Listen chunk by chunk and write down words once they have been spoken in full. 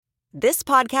This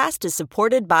podcast is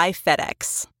supported by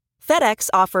FedEx. FedEx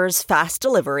offers fast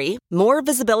delivery, more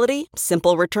visibility,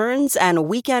 simple returns, and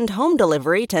weekend home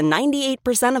delivery to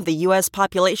 98% of the U.S.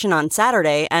 population on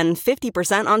Saturday and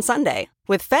 50% on Sunday.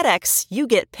 With FedEx, you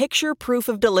get picture proof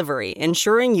of delivery,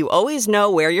 ensuring you always know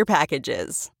where your package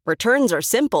is. Returns are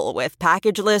simple with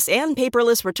packageless and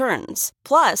paperless returns.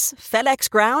 Plus, FedEx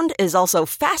Ground is also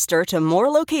faster to more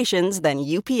locations than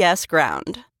UPS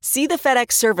Ground. See the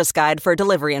FedEx service guide for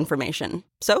delivery information.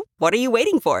 So, what are you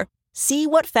waiting for? See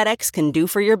what FedEx can do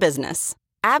for your business.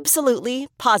 Absolutely,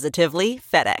 positively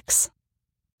FedEx.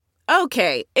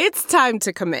 Okay, it's time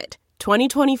to commit.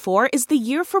 2024 is the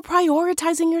year for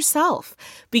prioritizing yourself.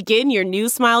 Begin your new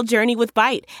smile journey with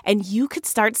Byte, and you could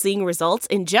start seeing results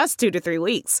in just 2 to 3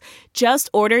 weeks. Just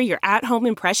order your at-home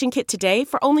impression kit today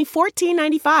for only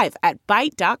 $14.95 at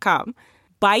Byte.com.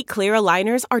 Byte Clear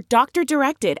aligners are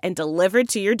doctor-directed and delivered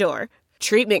to your door.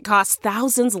 Treatment costs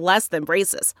thousands less than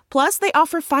braces. Plus, they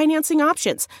offer financing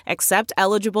options, accept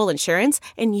eligible insurance,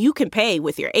 and you can pay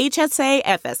with your HSA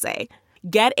FSA.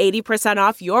 Get 80%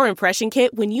 off your impression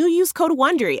kit when you use code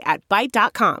WONDERY at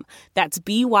Byte.com. That's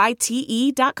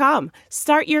BYTE.com.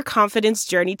 Start your confidence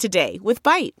journey today with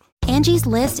Byte. Angie's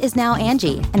List is now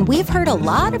Angie, and we've heard a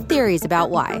lot of theories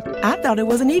about why. I thought it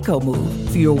was an eco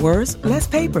move. Fewer words, less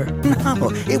paper.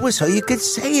 No, it was so you could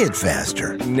say it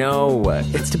faster. No,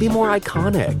 it's to be more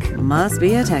iconic. Must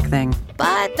be a tech thing.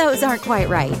 But those aren't quite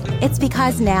right. It's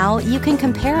because now you can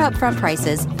compare upfront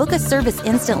prices, book a service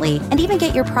instantly, and even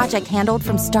get your project handled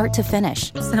from start to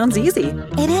finish. Sounds easy.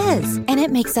 It is, and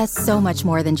it makes us so much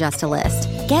more than just a list.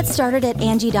 Get started at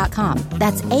Angie.com.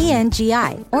 That's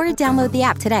ANGI, or download the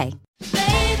app today.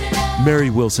 Mary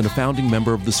Wilson, a founding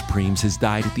member of the Supremes, has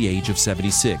died at the age of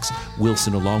 76.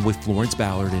 Wilson, along with Florence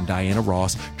Ballard and Diana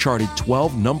Ross, charted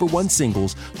 12 #1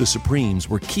 singles. The Supremes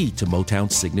were key to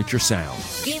Motown's signature sound.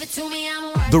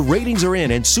 The ratings are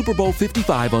in, and Super Bowl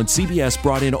 55 on CBS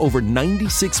brought in over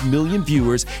 96 million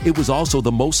viewers. It was also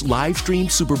the most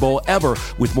live-streamed Super Bowl ever,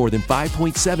 with more than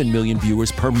 5.7 million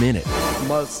viewers per minute.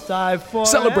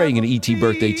 Celebrating an E.T.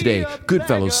 birthday today,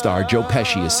 Goodfellas star Joe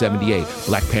Pesci is 78,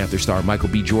 Black Panther star Michael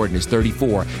B. Jordan is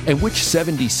 34, and which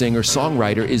 70s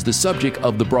singer-songwriter is the subject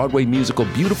of the Broadway musical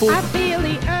Beautiful?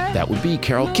 That would be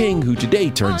Carole King, who today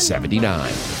turns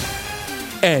 79.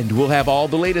 And we'll have all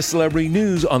the latest celebrity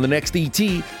news on the next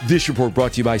ET. This report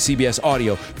brought to you by CBS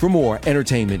Audio. For more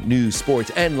entertainment, news, sports,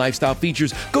 and lifestyle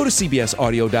features, go to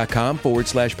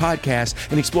cbsaudio.com/podcast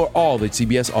and explore all that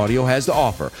CBS Audio has to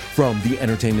offer. From the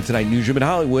Entertainment Tonight newsroom in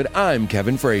Hollywood, I'm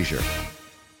Kevin Frazier.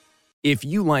 If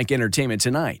you like Entertainment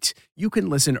Tonight, you can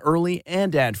listen early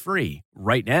and ad-free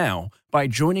right now by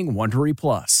joining Wondery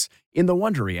Plus in the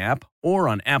Wondery app or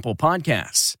on Apple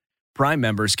Podcasts. Prime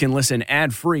members can listen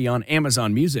ad-free on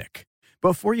Amazon Music.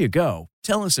 Before you go,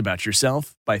 tell us about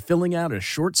yourself by filling out a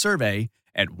short survey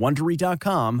at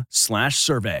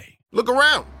Wondery.com/survey. Look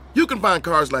around. You can find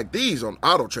cars like these on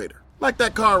AutoTrader, like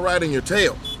that car riding your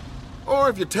tail. Or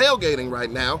if you're tailgating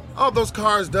right now, all those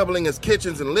cars doubling as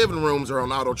kitchens and living rooms are on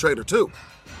AutoTrader too.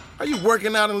 Are you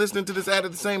working out and listening to this ad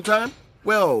at the same time?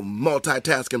 Well,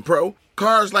 multitasking pro,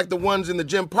 cars like the ones in the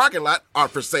gym parking lot are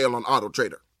for sale on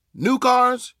AutoTrader. New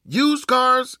cars, used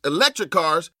cars, electric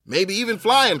cars, maybe even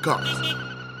flying cars.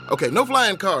 Okay, no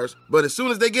flying cars, but as soon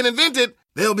as they get invented,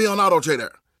 they'll be on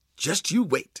AutoTrader. Just you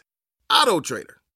wait. AutoTrader.